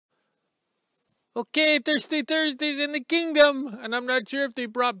Okay, Thirsty Thursdays in the kingdom, and I'm not sure if they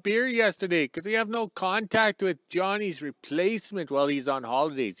brought beer yesterday because we have no contact with Johnny's replacement while he's on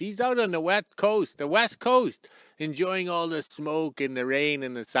holidays. He's out on the West Coast, enjoying all the smoke and the rain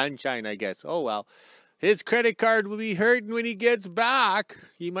and the sunshine, I guess. Oh well, his credit card will be hurting when he gets back.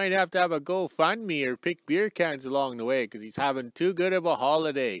 He might have to have a GoFundMe or pick beer cans along the way because he's having too good of a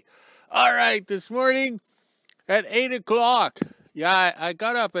holiday. All right, this morning at 8 o'clock. Yeah, I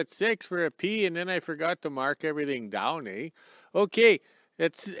got up at 6 for a pee and then I forgot to mark everything down, eh? Okay,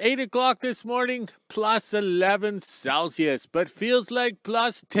 it's 8 o'clock this morning, plus 11 Celsius, but feels like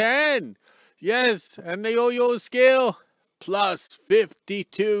plus 10. Yes, and the yo-yo scale, plus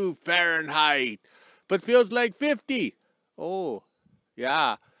 52 Fahrenheit, but feels like 50. Oh,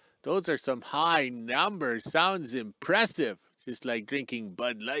 yeah, those are some high numbers. Sounds impressive, just like drinking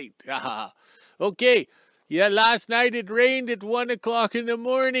Bud Light. Okay. Yeah, last night it rained at 1 o'clock in the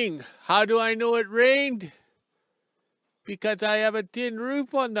morning. How do I know it rained? Because I have a tin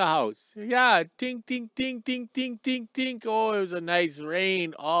roof on the house. Yeah, tink, tink, tink, tink, tink, tink, tink. Oh, it was a nice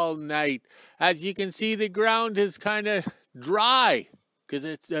rain all night. As you can see, the ground is kind of dry because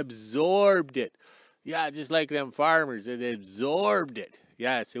it's absorbed it. Yeah, just like them farmers, it absorbed it.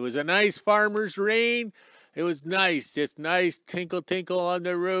 Yes, it was a nice farmer's rain. It was nice, just nice tinkle tinkle on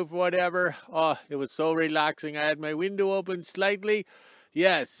the roof, whatever. Oh, it was so relaxing. I had my window open slightly.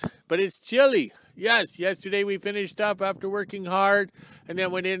 Yes, but it's chilly. Yes, yesterday we finished up after working hard and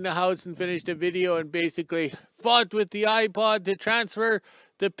then went in the house and finished a video and basically fought with the iPod to transfer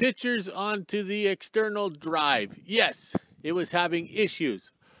the pictures onto the external drive. Yes, it was having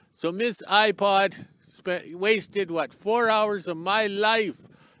issues. So Miss iPod wasted, 4 hours of my life.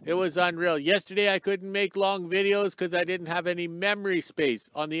 It was unreal. Yesterday I couldn't make long videos because I didn't have any memory space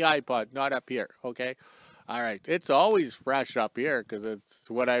on the iPod, not up here, okay? All right, it's always fresh up here because it's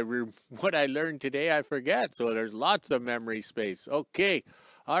what I learned today I forget, so there's lots of memory space. Okay,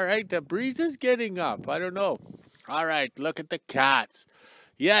 all right, the breeze is getting up. I don't know. All right, look at the cats.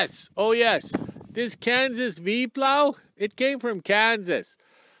 Yes, oh yes, this Kansas V-plow, it came from Kansas.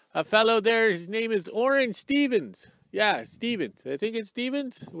 A fellow there, his name is Oren Stevens. Yeah, Stevens. I think it's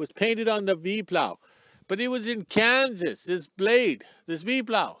Stevens. It was painted on the V-plow. But it was in Kansas, this blade, this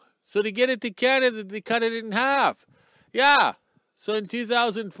V-plow. So to get it to Canada, they cut it in half. Yeah. So in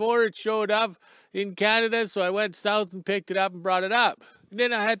 2004, it showed up in Canada. So I went south and picked it up and brought it up. And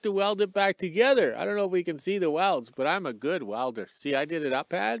then I had to weld it back together. I don't know if we can see the welds, but I'm a good welder. See, I did it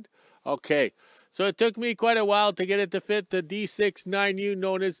uphand. Okay. So it took me quite a while to get it to fit the D69U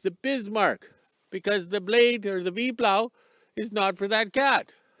known as the Bismarck, because the blade or the V-plow is not for that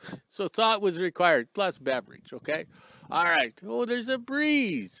cat. So thought was required, plus beverage, okay? All right. Oh, there's a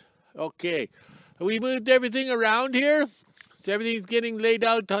breeze. Okay. We moved everything around here. So everything's getting laid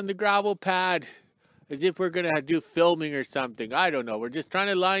out on the gravel pad as if we're going to do filming or something. I don't know. We're just trying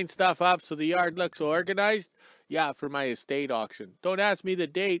to line stuff up so the yard looks organized. Yeah, for my estate auction. Don't ask me the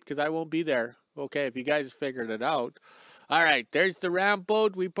date because I won't be there. Okay, if you guys figured it out. All right, there's the ramp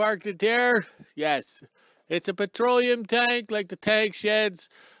boat. We parked it there. Yes, it's a petroleum tank like the tank sheds,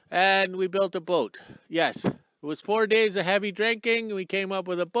 and we built a boat. Yes, it was 4 days of heavy drinking. We came up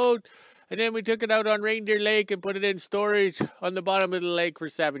with a boat, and then we took it out on Reindeer Lake and put it in storage on the bottom of the lake for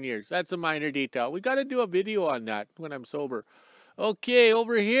 7 years. That's a minor detail. We got to do a video on that when I'm sober. Okay,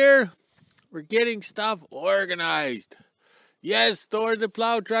 over here, we're getting stuff organized. Yes, Thor the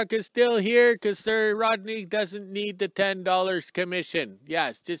plow truck is still here because Sir Rodney doesn't need the $10 commission.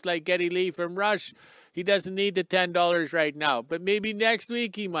 Yes, just like Geddy Lee from Rush, he doesn't need the $10 right now. But maybe next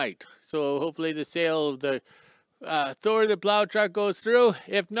week he might. So hopefully the sale of the Thor the plow truck goes through.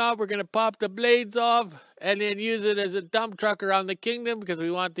 If not, we're going to pop the blades off and then use it as a dump truck around the kingdom because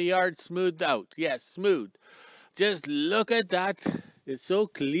we want the yard smoothed out. Yes, smooth. Just look at that. It's so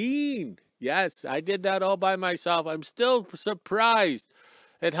clean. Yes, I did that all by myself. I'm still surprised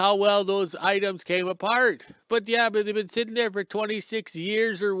at how well those items came apart. But yeah, but they've been sitting there for 26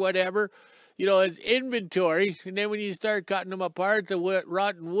 years or whatever, you know, as inventory. And then when you start cutting them apart, the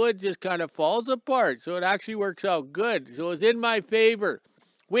rotten wood just kind of falls apart. So it actually works out good. So it's in my favor.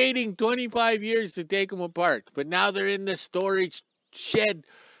 Waiting 25 years to take them apart. But now they're in the storage shed.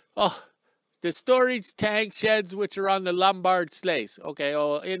 Oh, the storage tank sheds, which are on the Lombard sleighs. Okay,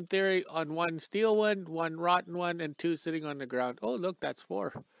 oh, in theory, on one steel one, one rotten one, and 2 sitting on the ground. Oh, look, that's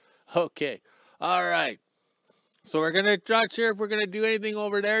 4. Okay, all right. So we're not sure if we're going to do anything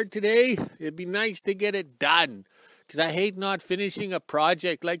over there today. It'd be nice to get it done. Because I hate not finishing a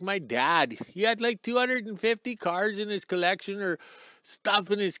project like my dad. He had like 250 cars in his collection or stuff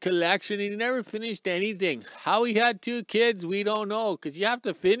in his collection. He never finished anything. How he had 2 kids, we don't know. Because you have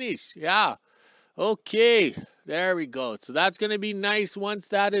to finish. Yeah. Okay, there we go. So that's going to be nice once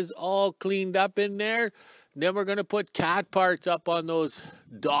that is all cleaned up in there. Then we're going to put cat parts up on those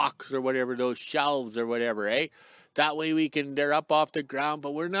docks or whatever, those shelves or whatever, eh? That way they're up off the ground,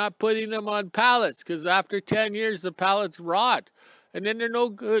 but we're not putting them on pallets because after 10 years, the pallets rot. And then they're no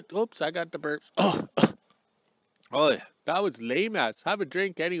good. Oops, I got the burps. Oh, that was lame ass. Have a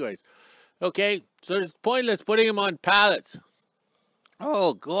drink anyways. Okay, so it's pointless putting them on pallets.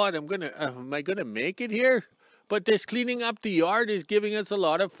 Oh God, am I gonna make it here? But this cleaning up the yard is giving us a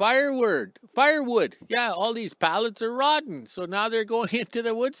lot of firewood. Firewood. Yeah, all these pallets are rotten. So now they're going into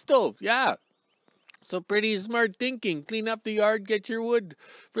the wood stove. Yeah. So pretty smart thinking. Clean up the yard, get your wood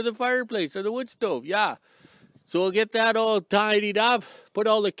for the fireplace or the wood stove. Yeah. So we'll get that all tidied up. Put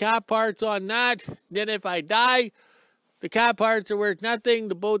all the cat parts on that. Then if I die, the cat parts are worth nothing.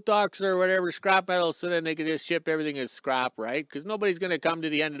 The boat docks or whatever, scrap metal, so then they can just ship everything as scrap, right? Because nobody's going to come to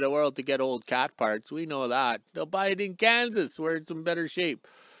the end of the world to get old cat parts. We know that. They'll buy it in Kansas where it's in better shape.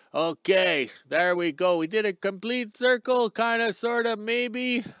 Okay, there we go. We did a complete circle, kind of, sort of,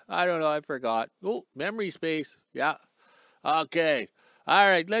 maybe. I don't know, I forgot. Oh, memory space. Yeah. Okay. All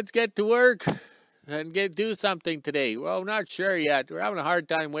right, let's get to work and do something today. Well, not sure yet. We're having a hard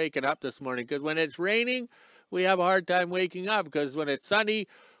time waking up this morning because when it's raining, we have a hard time waking up because when it's sunny,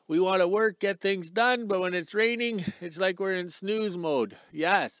 we want to work, get things done, but when it's raining, it's like we're in snooze mode.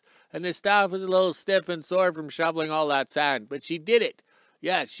 Yes, and the staff is a little stiff and sore from shoveling all that sand, but she did it.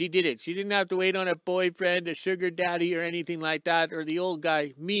 Yes, she did it. She didn't have to wait on a boyfriend, a sugar daddy, or anything like that, or the old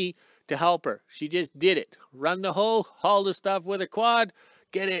guy, me, to help her. She just did it. Run the hoe, haul the stuff with a quad,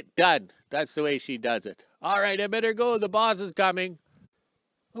 get it done. That's the way she does it. All right, I better go. The boss is coming.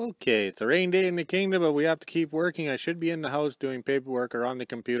 Okay, it's a rain day in the kingdom, but we have to keep working. I should be in the house doing paperwork or on the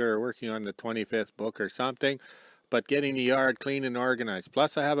computer or working on the 25th book or something, but getting the yard clean and organized.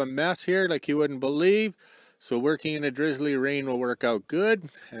 Plus, I have a mess here like you wouldn't believe, so working in a drizzly rain will work out good.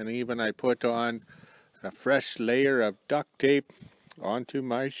 And even I put on a fresh layer of duct tape onto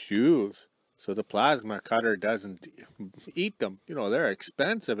my shoes so the plasma cutter doesn't eat them. You know, they're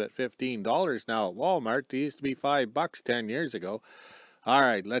expensive at $15 now at Walmart. They used to be $5 10 years ago. All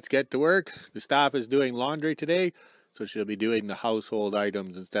right, let's get to work. The staff is doing laundry today, so she'll be doing the household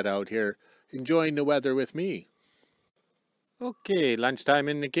items instead of out here enjoying the weather with me. Okay, lunchtime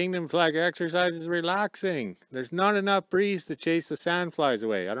in the kingdom. Flag exercise is relaxing. There's not enough breeze to chase the sandflies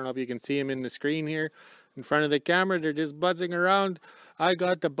away. I don't know if you can see them in the screen here in front of the camera. They're just buzzing around. I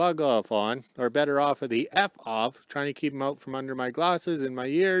got the bug off on, or better off of the F off, trying to keep them out from under my glasses, in my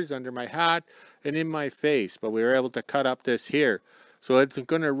ears, under my hat, and in my face. But we were able to cut up this here. So it's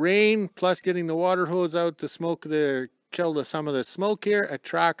going to rain, plus getting the water hose out to kill some of the smoke here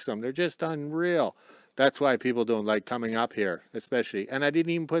attracts them. They're just unreal. That's why people don't like coming up here, especially. And I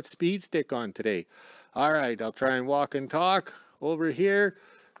didn't even put speed stick on today. All right, I'll try and walk and talk. Over here,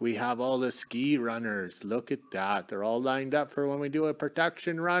 we have all the ski runners. Look at that. They're all lined up for when we do a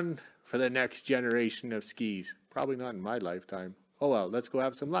production run for the next generation of skis. Probably not in my lifetime. Oh well, let's go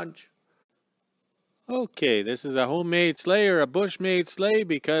have some lunch. Okay, this is a homemade sleigh or a bushmade sleigh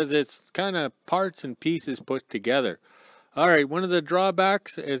because it's kind of parts and pieces put together. All right, one of the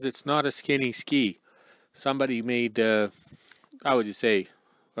drawbacks is it's not a skinny ski. Somebody made, how would you say,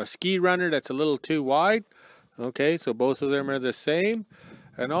 a ski runner that's a little too wide. Okay, so both of them are the same.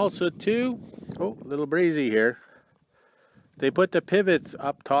 And also too, oh, a little breezy here. They put the pivots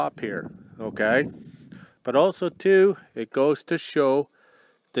up top here, okay? But also too, it goes to show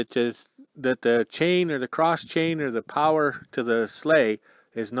that the chain or the cross chain or the power to the sleigh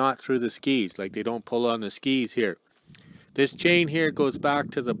is not through the skis. Like they don't pull on the skis here. This chain here goes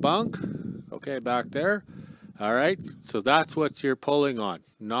back to the bunk. Okay, back there. All right, so that's what you're pulling on,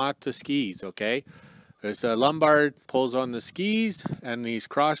 not the skis, okay? There's a lumbar pulls on the skis, and these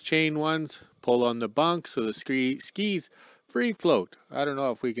cross chain ones pull on the bunk, so the skis free float. I don't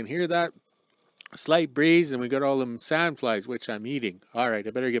know if we can hear that. A slight breeze, and we got all them sandflies, which I'm eating. All right,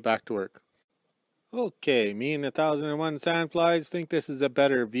 I better get back to work. Okay, me and the 1001 sandflies think this is a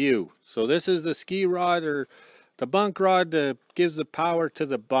better view. So this is the ski rod or the bunk rod that gives the power to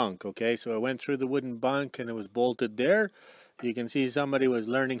the bunk, okay? So it went through the wooden bunk and it was bolted there. You can see somebody was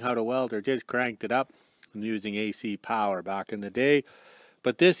learning how to weld or just cranked it up and using AC power back in the day.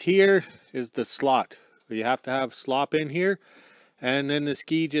 But this here is the slot. You have to have slop in here. And then the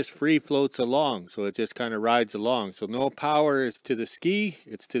ski just free floats along, so it just kind of rides along. So no power is to the ski,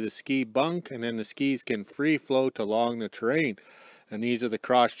 it's to the ski bunk, and then the skis can free float along the terrain. And these are the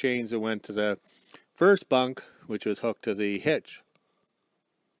cross chains that went to the first bunk, which was hooked to the hitch.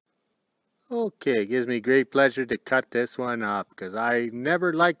 Okay, it gives me great pleasure to cut this one up, because I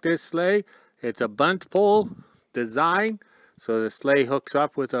never liked this sleigh. It's a bunt pole design. So the sleigh hooks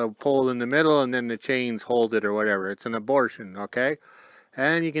up with a pole in the middle and then the chains hold it or whatever. It's an abortion, okay?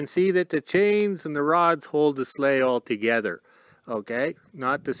 And you can see that the chains and the rods hold the sleigh all together, okay?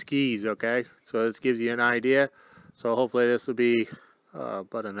 Not the skis, okay? So this gives you an idea. So hopefully this will be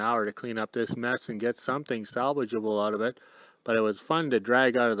about an hour to clean up this mess and get something salvageable out of it. But it was fun to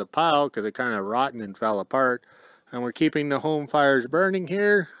drag out of the pile because it kind of rotten and fell apart. And we're keeping the home fires burning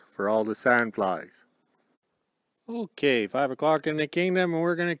here for all the sandflies. Okay, 5 o'clock in the kingdom, and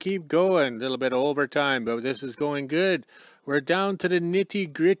we're going to keep going. A little bit of overtime, but this is going good. We're down to the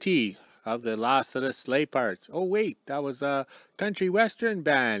nitty-gritty of the last of the sleigh parts. Oh, wait, that was a country western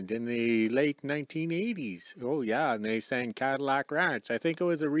band in the late 1980s. Oh, yeah, and they sang Cadillac Ranch. I think it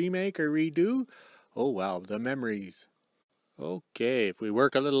was a remake or redo. Oh, wow, the memories. Okay, if we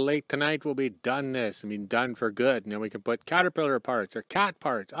work a little late tonight, we'll be done this. I mean, done for good. And then we can put caterpillar parts or cat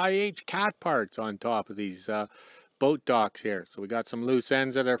parts, IH cat parts on top of these boat docks here. So we got some loose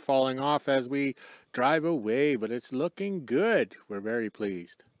ends that are falling off as we drive away, but it's looking good. We're very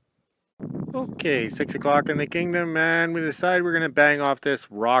pleased. Okay, 6 o'clock in the kingdom, and we decide we're going to bang off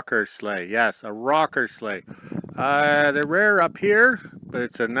this rocker sleigh. Yes, a rocker sleigh. They're rare up here, but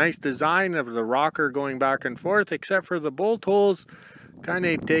it's a nice design of the rocker going back and forth, except for the bolt holes kind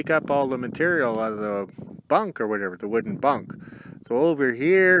of take up all the material out of the bunk or whatever, the wooden bunk. So over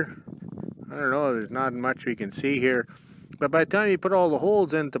here, I don't know, there's not much we can see here. But by the time you put all the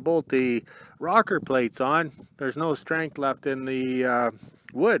holes in to bolt the rocker plates on, there's no strength left in the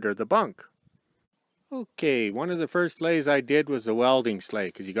wood or the bunk. Okay, one of the first sleighs I did was the welding sleigh,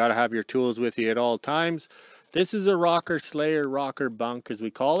 because you got to have your tools with you at all times. This is a rocker sleigh, or rocker bunk as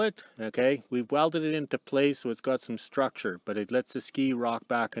we call it. Okay, we've welded it into place so it's got some structure, but it lets the ski rock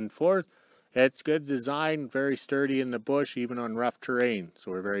back and forth. It's good design, very sturdy in the bush, even on rough terrain,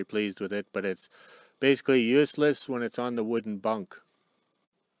 so we're very pleased with it, but it's basically useless when it's on the wooden bunk.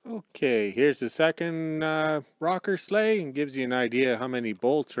 Okay, here's the second rocker sleigh, and gives you an idea how many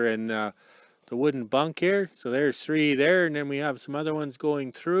bolts are in the wooden bunk here. So there's 3 there, and then we have some other ones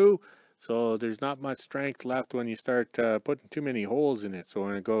going through. So there's not much strength left when you start putting too many holes in it. So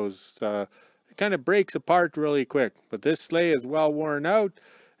when it goes, it kind of breaks apart really quick. But this sleigh is well worn out,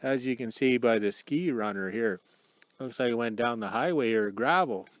 as you can see by the ski runner here. Looks like it went down the highway or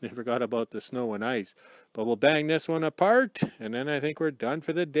gravel. They forgot about the snow and ice. But we'll bang this one apart, and then I think we're done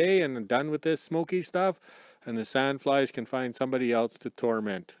for the day and done with this smoky stuff. And the sandflies can find somebody else to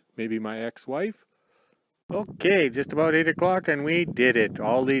torment. Maybe my ex-wife? Okay, just about 8 o'clock, and we did it.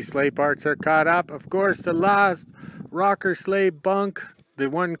 All these sleigh parts are caught up. Of course, the last rocker sleigh bunk, the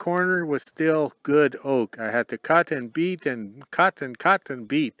one corner was still good oak. I had to cut and beat and cut and cut and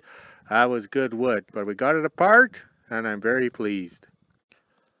beat. That was good wood, but we got it apart, and I'm very pleased.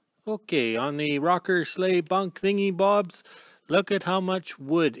 Okay, on the rocker sleigh bunk thingy bobs, look at how much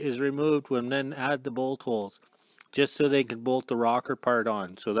wood is removed when then add the bolt holes, just so they can bolt the rocker part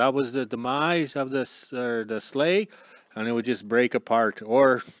on. So that was the demise of the sleigh, and it would just break apart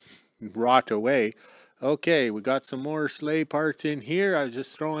or rot away. Okay, we got some more sleigh parts in here. I was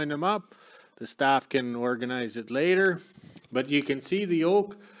just throwing them up. The staff can organize it later. But you can see the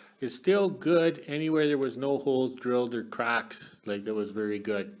oak is still good anywhere there was no holes drilled or cracks. Like, it was very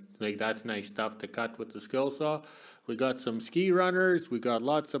good. Like, that's nice stuff to cut with the skill saw. We got some ski runners. We got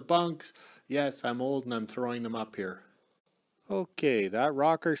lots of bunks. Yes, I'm old and I'm throwing them up here. Okay, that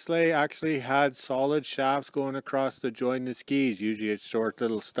rocker sleigh actually had solid shafts going across to join the skis. Usually it's short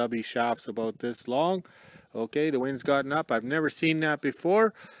little stubby shafts about this long. Okay, the wind's gotten up. I've never seen that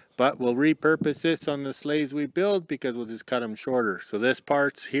before, but we'll repurpose this on the sleighs we build because we'll just cut them shorter. So this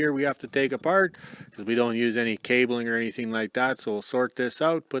part's here we have to take apart because we don't use any cabling or anything like that. So we'll sort this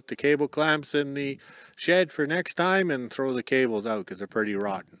out, put the cable clamps in the shed for next time, and throw the cables out because they're pretty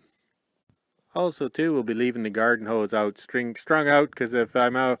rotten. Also, too, we'll be leaving the garden hose out, strung out, because if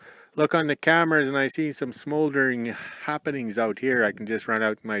I'm out, look on the cameras and I see some smoldering happenings out here, I can just run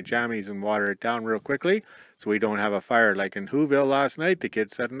out in my jammies and water it down real quickly, so we don't have a fire. Like in WHO-ville last night, the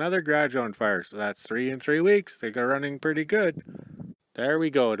kids set another garage on fire, so that's 3 in 3 weeks. They got running pretty good. There we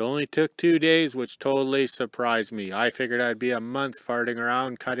go. It only took 2 days, which totally surprised me. I figured I'd be a month farting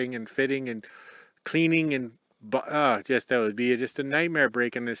around, cutting and fitting and cleaning and just that would be just a nightmare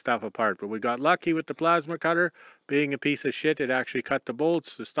breaking this stuff apart. But we got lucky with the plasma cutter. Being a piece of shit, it actually cut the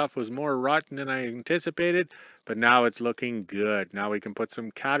bolts. The stuff was more rotten than I anticipated, but now it's looking good. Now we can put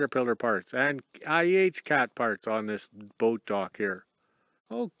some caterpillar parts and IH cat parts on this boat dock here.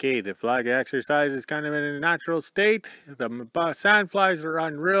 Okay, the flag exercise is kind of in a natural state. The sandflies are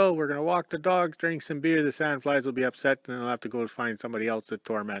unreal. We're going to walk the dogs, drink some beer. The sandflies will be upset and they'll have to go find somebody else to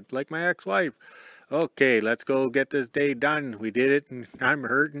torment, like my ex-wife. Okay, let's go get this day done. We did it and I'm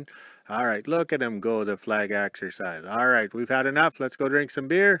hurting. All right, look at them go, the flag exercise. All right, we've had enough. Let's go drink some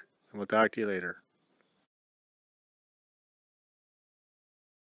beer and we'll talk to you later.